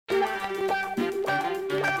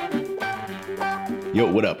Yo,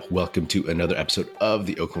 what up? Welcome to another episode of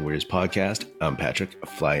the Oakland Warriors podcast. I'm Patrick,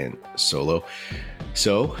 flying solo.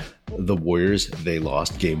 So, the Warriors, they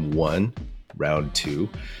lost game one, round two,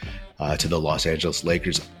 to the Los Angeles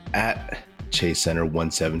Lakers at Chase Center,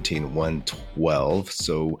 117-112.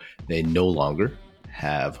 So, they no longer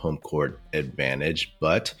have home court advantage,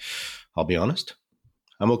 but I'll be honest,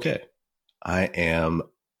 I'm okay. I am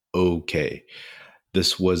okay.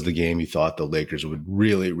 This was the game you thought the Lakers would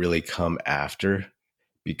really come after,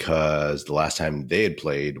 because the last time they had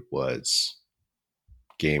played was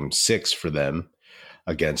game 6 for them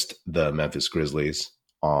against the Memphis Grizzlies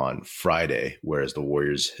on Friday, whereas the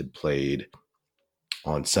Warriors had played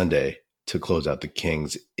on Sunday to close out the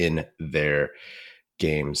Kings in their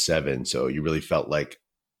game 7. So you really felt like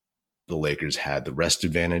the Lakers had the rest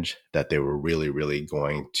advantage, that they were really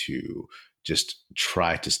going to just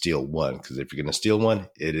try to steal one. Because if you're going to steal one,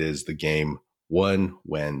 it is the game one,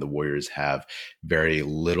 when the Warriors have very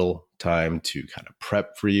little time to kind of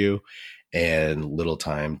prep for you and little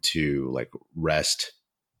time to like rest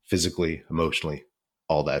physically, emotionally,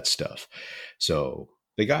 all that stuff. So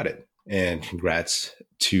they got it, and congrats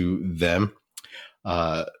to them.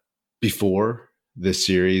 Before this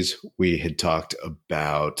series, we had talked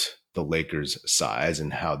about the Lakers' size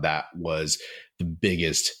and how that was the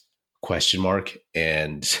biggest question mark.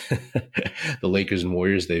 And the Lakers and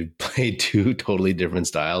Warriors, they've played two totally different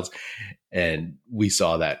styles, and we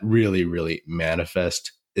saw that really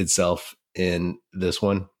manifest itself in this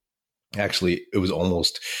one. Actually, it was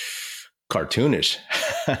almost cartoonish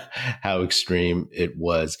how extreme it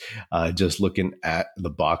was. Just looking at the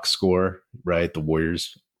box score, right? The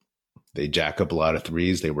Warriors, they jack up a lot of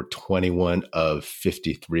threes. They were 21 of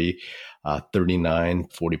 53, 39,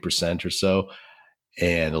 40% or so.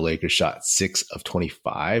 And the Lakers shot 6 of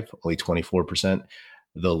 25, only 24%.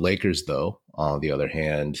 The Lakers, though, on the other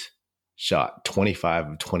hand, shot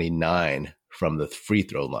 25 of 29 from the free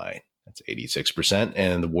throw line. That's 86%.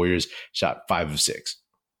 And the Warriors shot 5 of 6.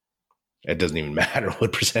 It doesn't even matter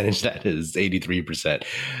what percentage that is, 83%.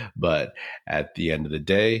 But at the end of the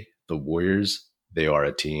day, the Warriors, they are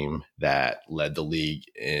a team that led the league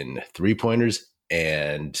in three-pointers,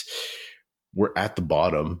 and we're at the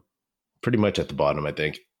bottom, pretty much at the bottom, I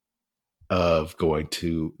think, of going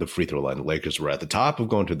to the free throw line. The Lakers were at the top of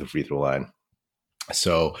going to the free throw line.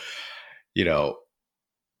 So,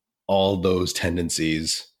 all those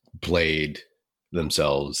tendencies played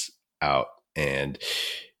themselves out, and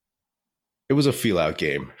it was a feel-out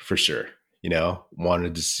game for sure.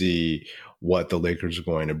 Wanted to see what the Lakers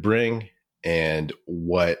were going to bring and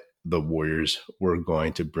what the Warriors were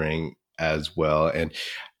going to bring as well. And,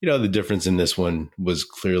 the difference in this one was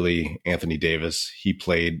clearly Anthony Davis. He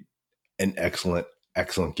played an excellent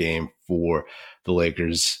game for the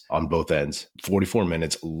Lakers on both ends. 44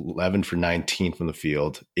 minutes, 11 for 19 from the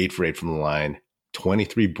field, 8 for 8 from the line,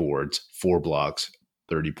 23 boards, 4 blocks,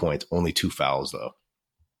 30 points, only 2 fouls though.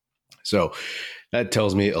 So that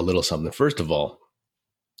tells me a little something. First of all,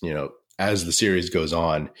 as the series goes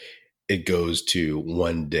on, it goes to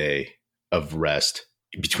 1 day of rest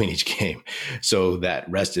between each game. So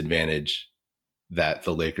that rest advantage that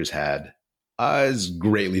the Lakers had is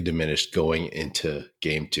greatly diminished going into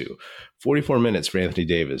game 2. 44 minutes for Anthony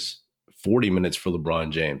Davis, 40 minutes for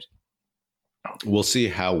LeBron James. We'll see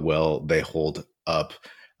how well they hold up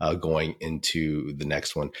going into the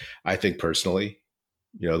next one. I think personally,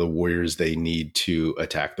 the Warriors, they need to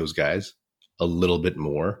attack those guys a little bit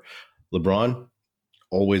more. LeBron,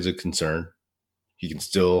 always a concern. He can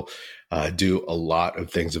still do a lot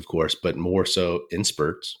of things, of course, but more so in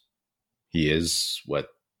spurts. He is,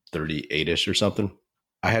 38-ish or something.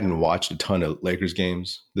 I hadn't watched a ton of Lakers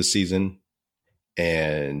games this season,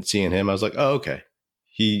 and seeing him, I was like, oh, okay.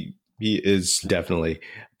 He is definitely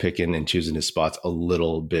picking and choosing his spots a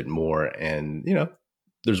little bit more. And,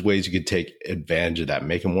 there's ways you could take advantage of that,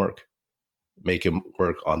 make him work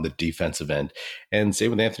on the defensive end. And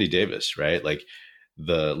same with Anthony Davis, right? Like,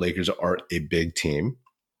 the Lakers aren't a big team.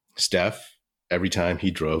 Steph, every time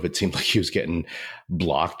he drove, it seemed like he was getting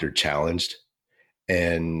blocked or challenged.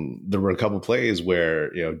 And there were a couple plays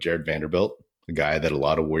where, Jared Vanderbilt, a guy that a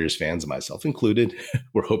lot of Warriors fans, myself included,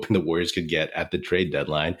 were hoping the Warriors could get at the trade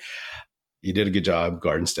deadline. He did a good job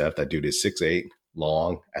guarding Steph. That dude is 6'8",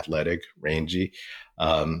 long, athletic, rangy,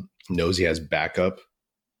 knows he has backup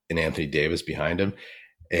in Anthony Davis behind him.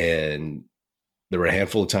 And there were a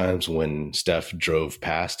handful of times when Steph drove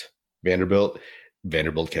past Vanderbilt.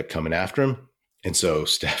 Vanderbilt kept coming after him. And so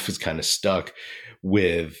Steph is kind of stuck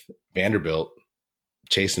with Vanderbilt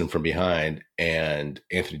chasing him from behind and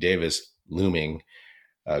Anthony Davis looming,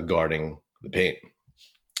 guarding the paint.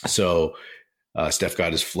 So Steph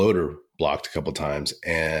got his floater blocked a couple times.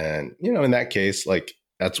 And, in that case, like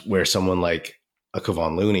that's where someone like a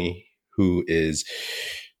Kevon Looney, who is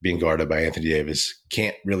being guarded by Anthony Davis,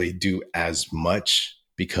 can't really do as much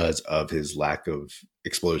because of his lack of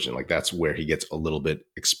explosion. Like that's where he gets a little bit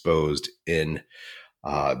exposed in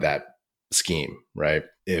that scheme, right?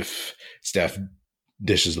 If Steph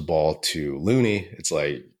dishes the ball to Looney, it's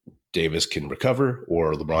like Davis can recover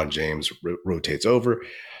or LeBron James rotates over.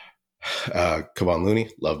 Kevon Looney,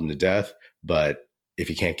 love him to death, but if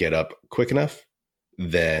he can't get up quick enough,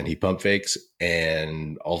 then he pump fakes,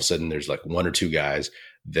 and all of a sudden there's like one or two guys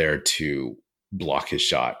there to block his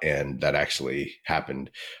shot. And that actually happened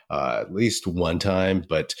at least one time,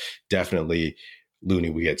 but definitely Looney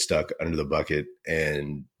would get stuck under the bucket,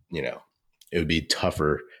 and it would be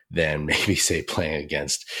tougher than maybe say playing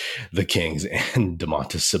against the Kings and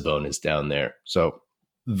Domantas Sabonis down there. So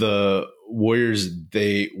the Warriors,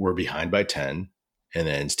 they were behind by 10, and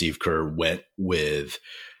then Steve Kerr went with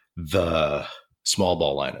the small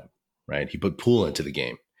ball lineup, right? He put Poole into the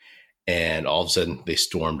game, and all of a sudden they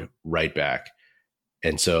stormed right back.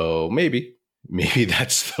 And so maybe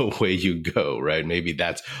that's the way you go, right? Maybe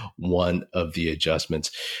that's one of the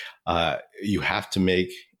adjustments. You have to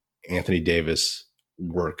make Anthony Davis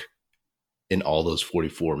work in all those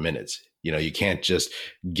 44 minutes. You can't just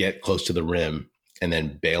get close to the rim and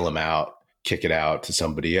then bail him out, kick it out to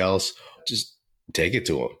somebody else. Just take it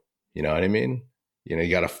to him. You know what I mean? You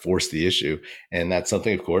got to force the issue. And that's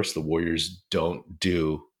something, of course, the Warriors don't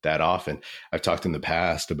do that often. I've talked in the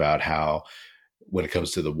past about how when it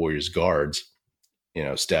comes to the Warriors guards,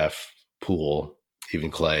 Steph, Poole,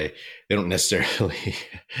 even Clay, they don't necessarily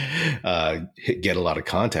get a lot of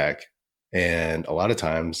contact. And a lot of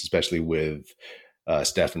times, especially with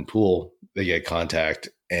Steph and Poole, they get contact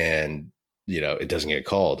and, it doesn't get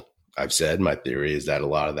called. I've said my theory is that a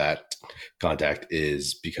lot of that contact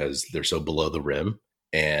is because they're so below the rim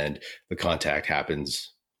and the contact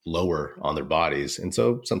happens lower on their bodies. And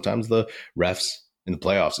so sometimes the refs in the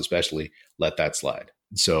playoffs, especially, let that slide.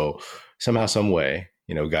 So somehow, some way,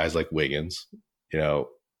 guys like Wiggins,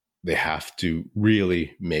 they have to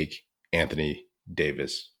really make Anthony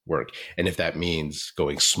Davis work. And if that means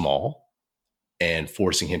going small and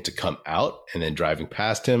forcing him to come out and then driving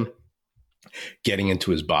past him, getting into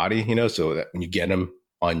his body, so that when you get him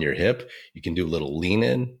on your hip, you can do a little lean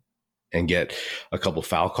in and get a couple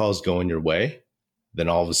foul calls going your way. Then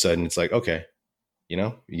all of a sudden it's like, okay,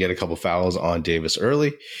 you get a couple fouls on Davis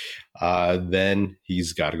early. Then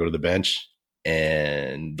he's got to go to the bench,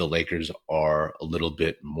 and the Lakers are a little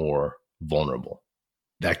bit more vulnerable.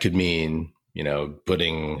 That could mean,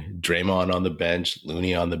 putting Draymond on the bench,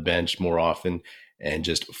 Looney on the bench more often, and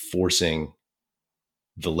just forcing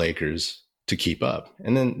the Lakers to keep up.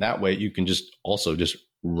 And then that way you can just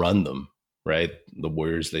run them, right? The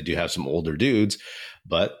Warriors, they do have some older dudes,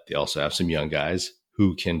 but they also have some young guys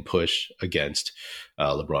who can push against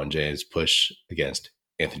LeBron James, push against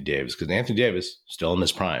Anthony Davis, because Anthony Davis still in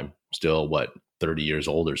his prime, still 30 years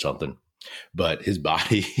old or something, but his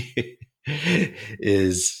body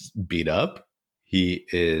is beat up. He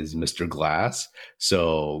is Mr. Glass.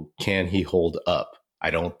 So can he hold up? I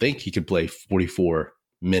don't think he could play 44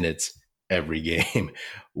 minutes every game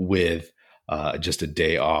with just a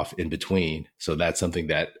day off in between. So that's something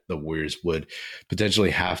that the Warriors would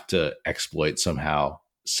potentially have to exploit somehow,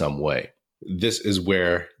 some way. This is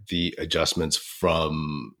where the adjustments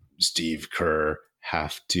from Steve Kerr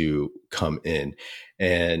have to come in.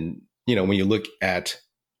 And, when you look at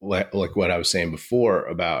like what I was saying before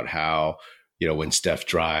about how, when Steph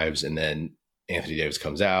drives and then Anthony Davis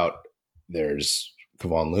comes out, there's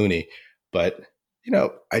Kevon Looney. But,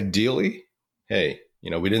 ideally, hey,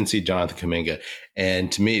 we didn't see Jonathan Kuminga.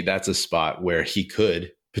 And to me, that's a spot where he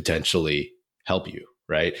could potentially help you,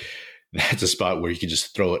 right? That's a spot where you could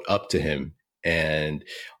just throw it up to him. And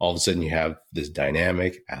all of a sudden you have this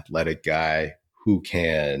dynamic, athletic guy who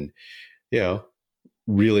can,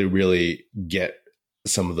 really, really get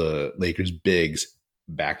some of the Lakers bigs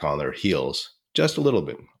back on their heels just a little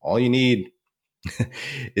bit. All you need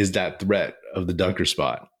is that threat of the dunker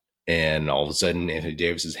spot. And all of a sudden, Anthony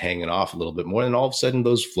Davis is hanging off a little bit more. And all of a sudden,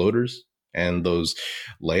 those floaters and those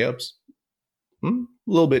layups, a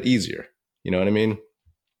little bit easier. You know what I mean?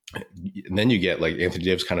 And then you get like Anthony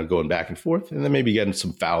Davis kind of going back and forth, and then maybe getting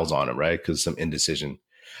some fouls on him, right? Because some indecision.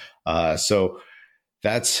 So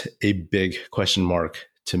that's a big question mark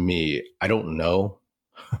to me. I don't know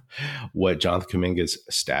what Jonathan Kuminga's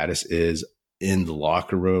status is in the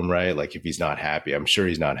locker room, right? Like if he's not happy, I'm sure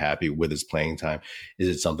he's not happy with his playing time. Is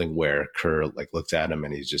it something where Kerr looks at him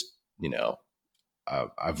and he's just,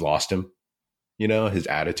 I've lost him, his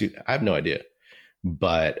attitude? I have no idea.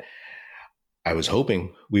 But I was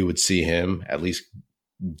hoping we would see him at least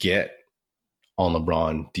get on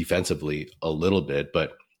LeBron defensively a little bit.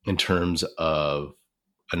 But in terms of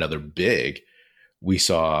another big, we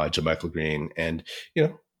saw JaMychal Green, and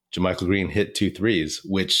JaMychal Green hit 2 threes,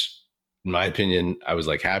 which in my opinion, I was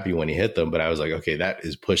like happy when he hit them, but I was like, okay, that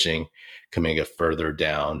is pushing Kuminga further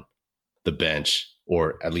down the bench,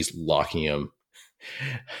 or at least locking him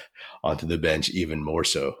onto the bench even more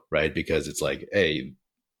so, right? Because it's like, hey,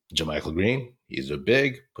 JaMychal Green, he's a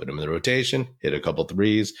big, put him in the rotation, hit a couple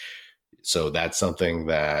threes. So that's something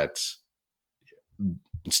that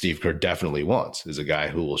Steve Kerr definitely wants, is a guy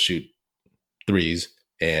who will shoot threes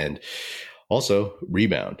and also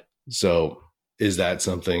rebound. So is that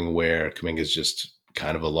something where Kuminga is just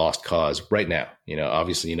kind of a lost cause right now?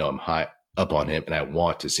 Obviously, I'm high up on him and I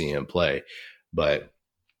want to see him play, but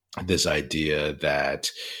this idea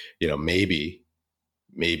that, maybe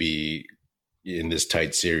in this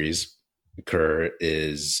tight series, Kerr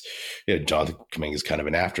is, Jonathan Kuminga is kind of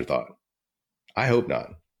an afterthought. I hope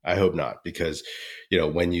not, because,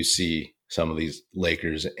 when you see some of these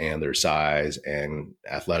Lakers and their size and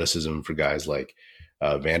athleticism for guys like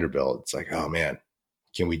Vanderbilt, it's like, oh man,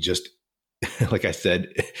 can we just, like I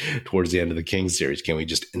said, towards the end of the Kings series, can we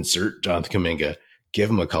just insert Jonathan Kuminga, give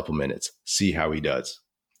him a couple minutes, see how he does?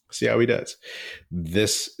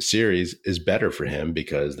 This series is better for him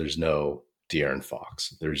because there's no De'Aaron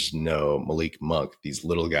Fox, there's no Malik Monk, these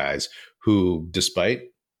little guys who, despite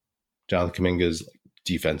Jonathan Kuminga's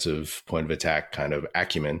defensive point of attack kind of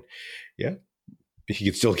acumen, he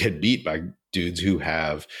could still get beat by dudes who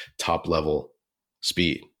have top level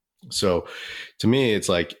speed. So to me, it's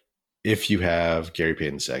like, if you have Gary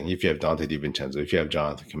Payton II, if you have Dante DiVincenzo, if you have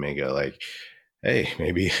Jonathan Kuminga, like, hey,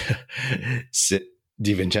 maybe sit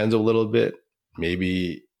DiVincenzo a little bit,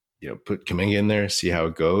 maybe, put Kuminga in there, see how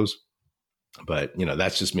it goes. But,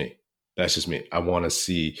 that's just me. I want to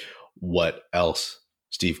see what else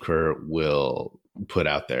Steve Kerr will put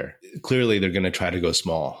out there. Clearly, they're going to try to go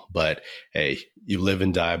small, but hey, you live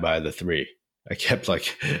and die by the three. I kept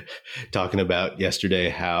talking about yesterday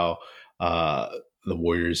how the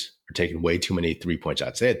Warriors are taking way too many 3-point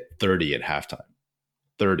shots. They had 30 at halftime.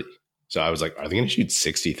 30. So I was like, are they going to shoot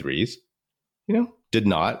 63s? Did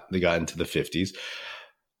not. They got into the 50s.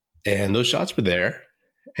 And those shots were there.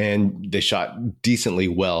 And they shot decently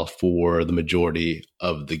well for the majority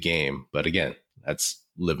of the game. But again, that's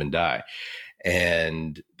live and die.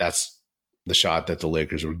 And that's the shot that the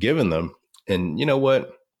Lakers were giving them. And you know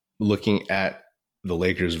what? Looking at the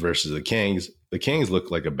Lakers versus the Kings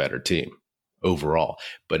look like a better team overall.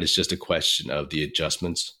 But it's just a question of the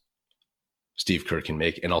adjustments Steve Kerr can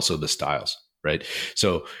make, and also the styles, right?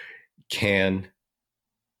 So can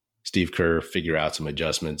Steve Kerr figure out some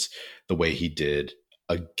adjustments the way he did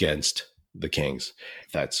against the Kings?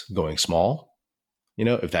 If that's going small,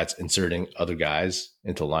 if that's inserting other guys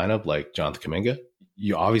into the lineup like Jonathan Kuminga,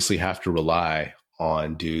 you obviously have to rely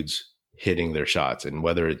on dudes hitting their shots. And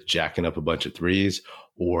whether it's jacking up a bunch of threes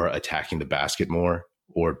or attacking the basket more,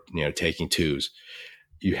 or, taking twos,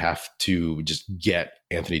 you have to just get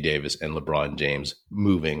Anthony Davis and LeBron James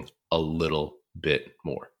moving a little bit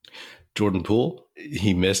more. Jordan Poole,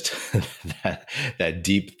 he missed that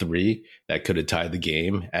deep three that could have tied the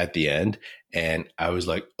game at the end. And I was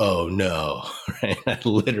like, oh no, right? I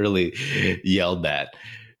literally yelled that,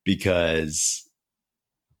 because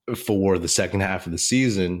for the second half of the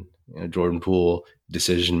season, Jordan Poole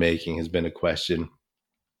decision-making has been a question.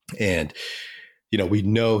 And, we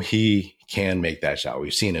know he can make that shot.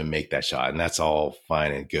 We've seen him make that shot, and that's all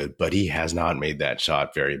fine and good, but he has not made that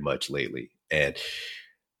shot very much lately. And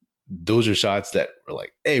those are shots that were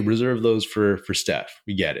like, hey, reserve those for Steph.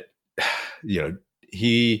 We get it.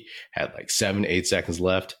 He had 7-8 seconds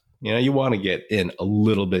left. You want to get in a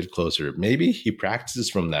little bit closer. Maybe he practices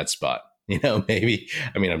from that spot. Maybe,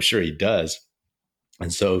 I'm sure he does.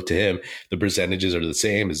 And so to him, the percentages are the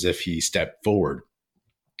same as if he stepped forward.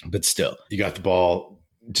 But still, you got the ball,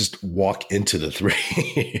 just walk into the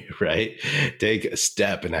three, right? Take a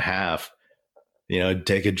step and a half,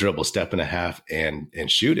 take a dribble, step and a half, and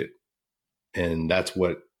shoot it. And that's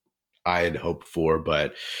what I had hoped for.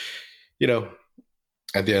 But,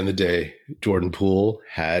 at the end of the day, Jordan Poole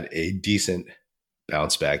had a decent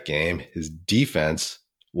bounce back game. His defense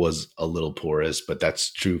was a little porous, but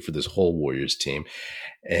that's true for this whole Warriors team.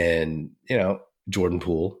 And, Jordan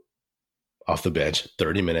Poole off the bench,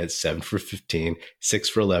 30 minutes, 7 for 15, 6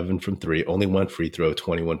 for 11 from 3, only 1 free throw,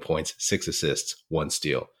 21 points, 6 assists, 1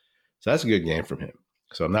 steal. So that's a good game from him.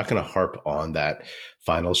 So I'm not going to harp on that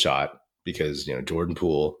final shot, because, Jordan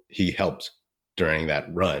Poole, he helped during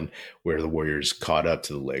that run where the Warriors caught up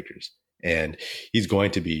to the Lakers. And he's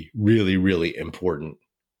going to be really, really important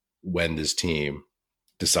when this team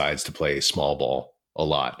decides to play small ball a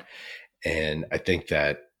lot. And I think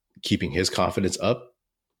that keeping his confidence up,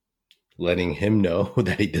 letting him know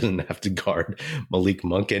that he doesn't have to guard Malik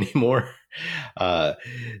Monk anymore,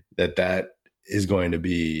 that is going to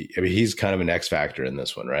be, I mean, he's kind of an X factor in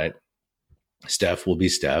this one, right? Steph will be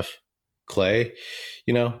Steph. Clay,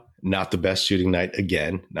 not the best shooting night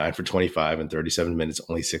again, 9 for 25 in 37 minutes,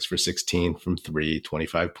 only 6 for 16 from 3,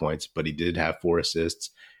 25 points, but he did have 4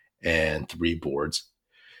 assists and 3 boards.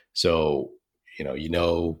 So, you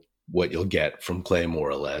know what you'll get from Clay more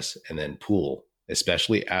or less. And then Poole,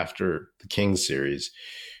 especially after the Kings series,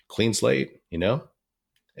 clean slate,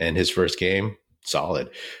 and his first game, solid.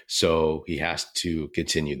 So he has to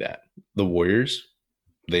continue that. The Warriors,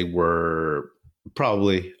 they were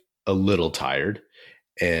probably a little tired,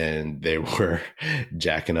 and they were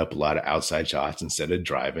jacking up a lot of outside shots instead of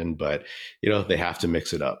driving, but they have to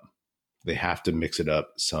mix it up. They have to mix it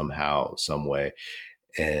up somehow, some way.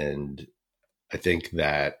 And I think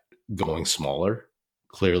that going smaller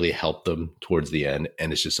clearly helped them towards the end,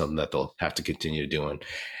 and it's just something that they'll have to continue doing.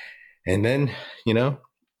 And then, you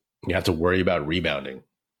have to worry about rebounding,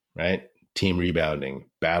 right? Team rebounding,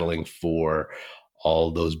 battling for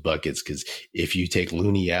all those buckets. Because if you take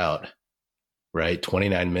Looney out, right,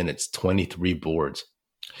 29 minutes, 23 boards,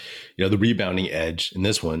 the rebounding edge in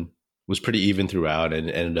this one was pretty even throughout and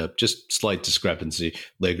ended up just slight discrepancy.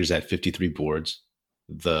 Lakers had 53 boards.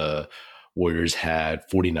 The Warriors had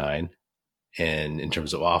 49. And in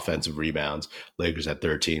terms of offensive rebounds, Lakers had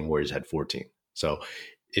 13, Warriors had 14. So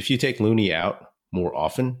if you take Looney out more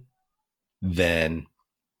often, then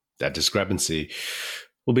that discrepancy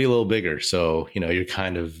will be a little bigger. So, you're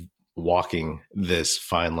kind of walking this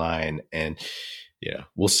fine line, and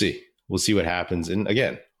we'll see. We'll see what happens. And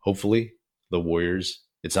again, hopefully the Warriors,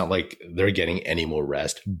 it's not like they're getting any more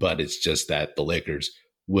rest, but it's just that the Lakers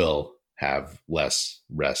will have less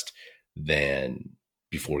rest than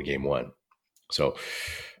before game 1. So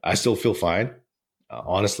I still feel fine.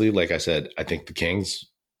 Honestly, like I said, I think the Kings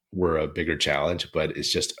were a bigger challenge, but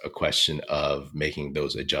it's just a question of making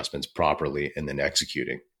those adjustments properly and then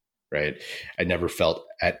executing, right? I never felt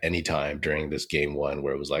at any time during this game 1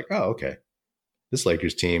 where it was like, oh, okay, this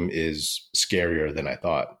Lakers team is scarier than I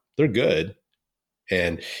thought. They're good.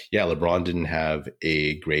 And yeah, LeBron didn't have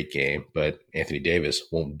a great game, but Anthony Davis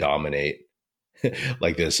won't dominate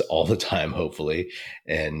like this all the time, hopefully.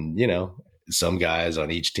 And, some guys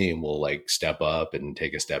on each team will step up and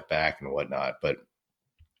take a step back and whatnot. But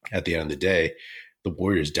at the end of the day, the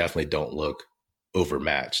Warriors definitely don't look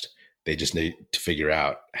overmatched. They just need to figure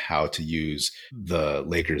out how to use the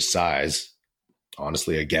Lakers' size,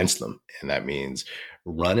 honestly, against them. And that means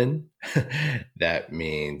running. That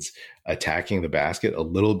means attacking the basket a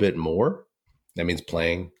little bit more. That means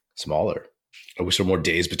playing smaller. I wish there were more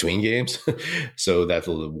days between games so that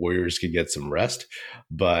the Warriors could get some rest.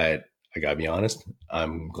 But I got to be honest,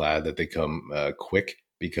 I'm glad that they come quick,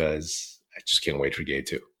 because I just can't wait for game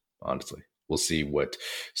 2, honestly. We'll see what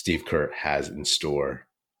Steve Kerr has in store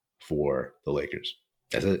for the Lakers.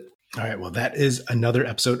 That's it. All right. Well, that is another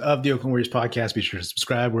episode of the Oakland Warriors podcast. Be sure to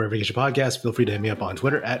subscribe wherever you get your podcast. Feel free to hit me up on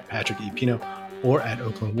Twitter at Patrick E. Pino or at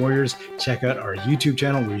Oakland Warriors. Check out our YouTube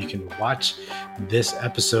channel where you can watch this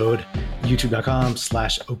episode,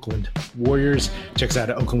 youtube.com/Oakland Warriors. Check us out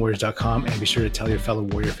at oaklandwarriors.com, and be sure to tell your fellow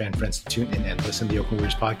Warrior fan friends to tune in and listen. The Oakland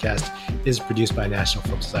Warriors podcast is produced by National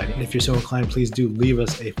Film Society. And if you're so inclined, please do leave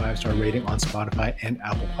us a 5-star rating on Spotify and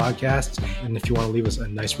Apple Podcasts. And if you want to leave us a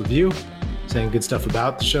nice review saying good stuff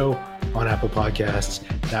about the show on Apple Podcasts,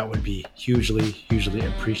 that would be hugely, hugely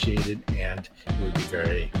appreciated, and it would be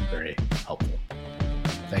very, very helpful.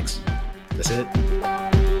 Thanks. That's it.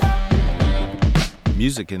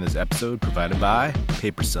 Music in this episode provided by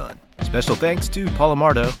Paper Sun. Special thanks to Paul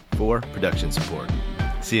Amardo for production support.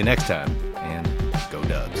 See you next time, and go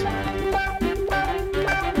Dubs.